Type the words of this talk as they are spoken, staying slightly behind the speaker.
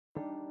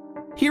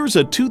Here's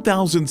a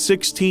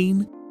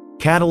 2016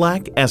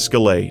 Cadillac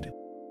Escalade.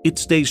 It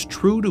stays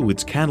true to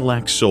its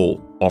Cadillac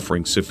soul,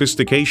 offering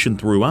sophistication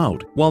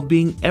throughout while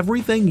being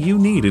everything you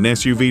need an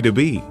SUV to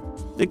be.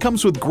 It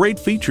comes with great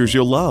features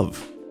you'll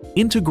love.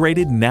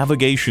 Integrated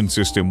navigation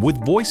system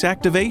with voice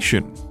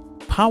activation,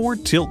 power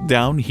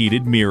tilt-down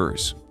heated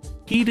mirrors,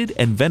 heated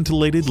and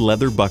ventilated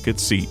leather bucket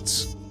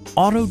seats,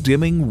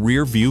 auto-dimming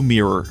rear-view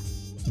mirror,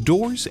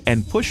 doors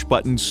and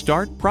push-button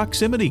start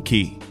proximity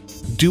key,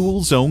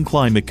 dual-zone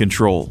climate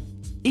control,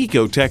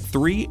 Ecotec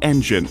 3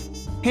 engine,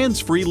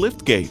 hands-free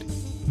liftgate,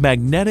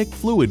 magnetic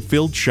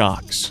fluid-filled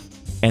shocks,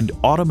 and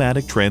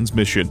automatic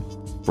transmission.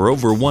 For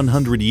over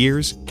 100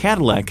 years,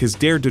 Cadillac has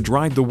dared to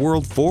drive the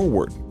world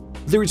forward.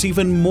 There's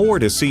even more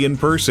to see in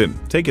person.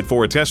 Take it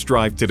for a test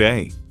drive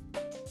today.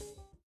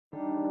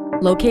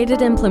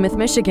 Located in Plymouth,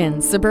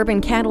 Michigan,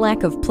 Suburban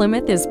Cadillac of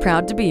Plymouth is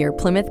proud to be your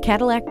Plymouth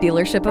Cadillac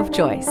dealership of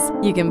choice.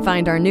 You can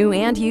find our new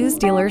and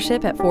used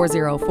dealership at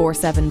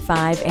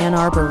 40475 Ann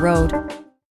Arbor Road.